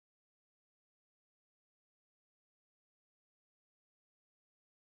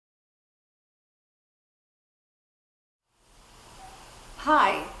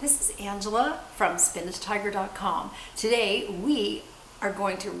Hi, this is Angela from SpinachTiger.com. Today we are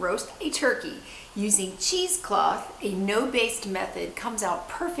going to roast a turkey using cheesecloth. A no-baste method, comes out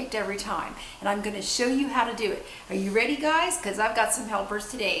perfect every time, and I'm going to show you how to do it. Are you ready, guys? Because I've got some helpers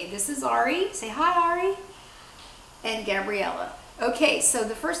today. This is Ari. Say hi, Ari. And Gabriella. Okay, so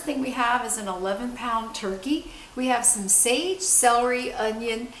the first thing we have is an 11-pound turkey. We have some sage, celery,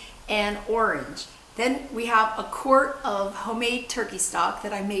 onion, and orange. Then we have a quart of homemade turkey stock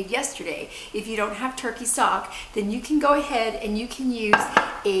that I made yesterday. If you don't have turkey stock, then you can go ahead and you can use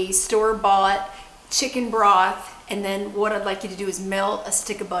a store-bought chicken broth, and then what I'd like you to do is melt a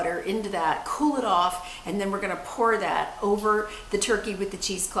stick of butter into that, cool it off, and then we're gonna pour that over the turkey with the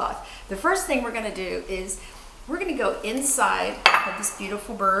cheesecloth. The first thing we're gonna do is we're gonna go inside of this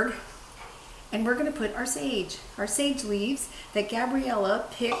beautiful bird, and we're gonna put our sage leaves that Gabriella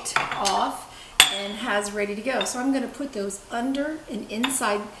picked off and has ready to go. So I'm going to put those under and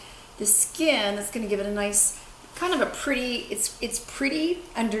inside the skin. It's going to give it a nice, kind of a pretty, it's pretty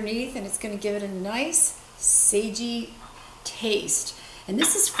underneath, and it's going to give it a nice sagey taste. And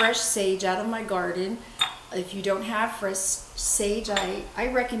this is fresh sage out of my garden. If you don't have fresh sage,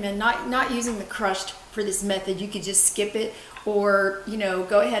 I recommend not using the crushed for this method. You could just skip it, or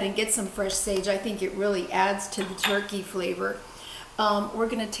go ahead and get some fresh sage. I think it really adds to the turkey flavor. We're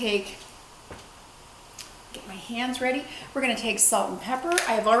going to get my hands ready. We're going to take salt and pepper.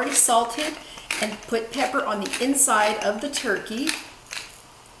 I have already salted and put pepper on the inside of the turkey.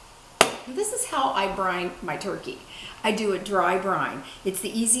 This is how I brine my turkey. I do a dry brine. It's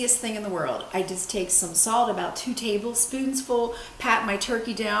the easiest thing in the world. I just take some salt, about 2 tablespoons full, pat my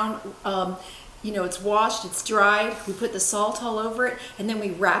turkey down. It's washed, it's dried. We put the salt all over it, and then we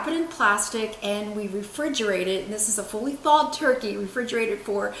wrap it in plastic and we refrigerate it. And this is a fully thawed turkey, refrigerated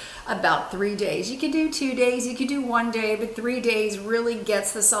for about 3 days. You could do 2 days, you could do 1 day, but 3 days really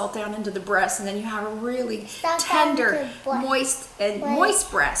gets the salt down into the breast, and then you have a really tender, moist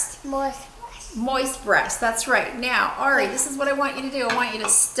breast. Moist breast, that's right. Now, Ari, this is what I want you to do. I want you to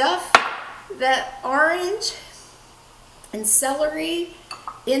stuff that orange and celery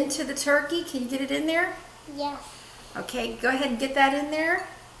into the turkey. Can you get it in there? Yes. Okay, go ahead and get that in there.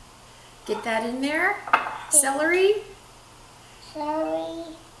 Get that in there. Celery. Celery.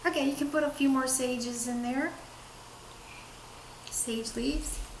 Okay, you can put a few more sages in there. Sage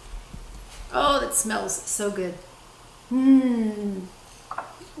leaves. Oh, that smells so good.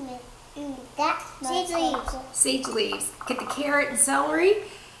 That smells sage leaves. Sage leaves. Get the carrot and celery.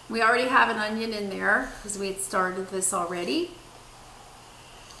 We already have an onion in there because we had started this already.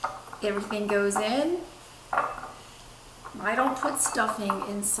 Everything goes in. I don't put stuffing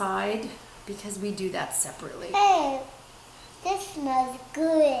inside because we do that separately. Hey, this smells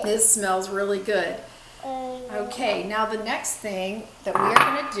good. This smells really good. Okay, now the next thing that we are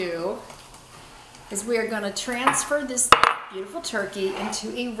going to do is we are going to transfer this beautiful turkey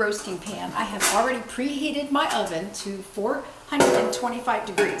into a roasting pan. I have already preheated my oven to 425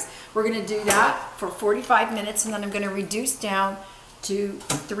 degrees. We're going to do that for 45 minutes, and then I'm going to reduce down to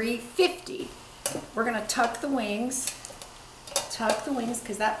 350. We're going to tuck the wings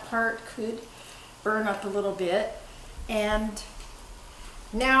because that part could burn up a little bit. And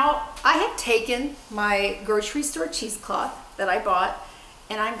now I have taken my grocery store cheesecloth that I bought,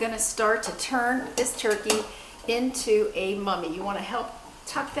 and I'm going to start to turn this turkey into a mummy. You want to help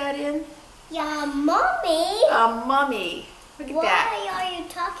tuck that in? Yeah, mummy. A mummy. Look at that. Why are you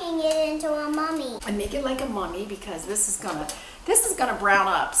tucking it into a mummy? I make it like a mummy because this is gonna brown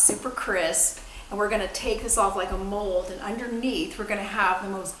up super crisp, and we're gonna take this off like a mold, and underneath we're gonna have the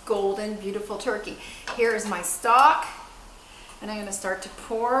most golden, beautiful turkey. Here is my stock, and I'm gonna start to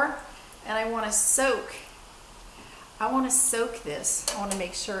pour, and I want to soak this. I want to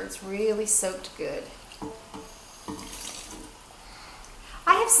make sure it's really soaked good.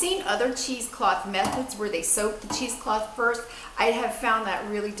 I have seen other cheesecloth methods where they soak the cheesecloth first. I have found that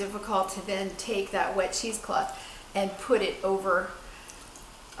really difficult to then take that wet cheesecloth and put it over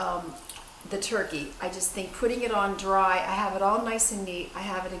the turkey. I just think putting it on dry, I have it all nice and neat. I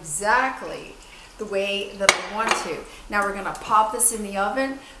have it exactly the way that I want to. Now we're gonna pop this in the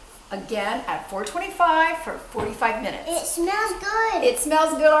oven again at 425 for 45 minutes. It smells good. It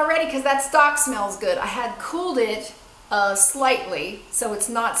smells good already because that stock smells good. I had cooled it slightly, so it's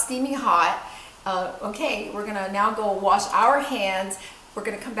not steaming hot. Okay, we're gonna now go wash our hands. We're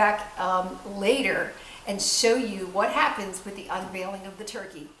gonna come back later and show you what happens with the unveiling of the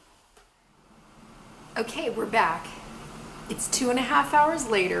turkey. Okay, we're back. It's 2.5 hours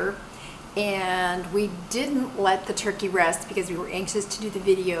later, and we didn't let the turkey rest because we were anxious to do the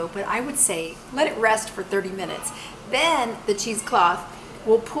video, but I would say let it rest for 30 minutes. Then the cheesecloth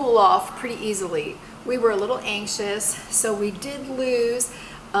will pull off pretty easily. We were a little anxious, so we did lose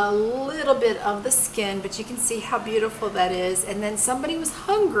a little bit of the skin, but you can see how beautiful that is. And then somebody was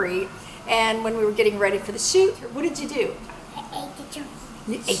hungry, and when we were getting ready for the shoot, what did you do? I ate the turkey.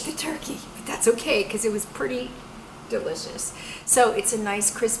 You ate the turkey, but that's okay because it was pretty delicious. So it's a nice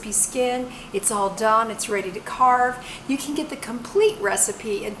crispy skin. It's all done. It's ready to carve. You can get the complete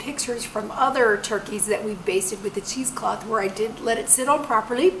recipe and pictures from other turkeys that we basted with the cheesecloth where I did let it sit on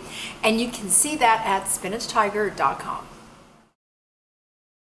properly, and you can see that at spinachtiger.com.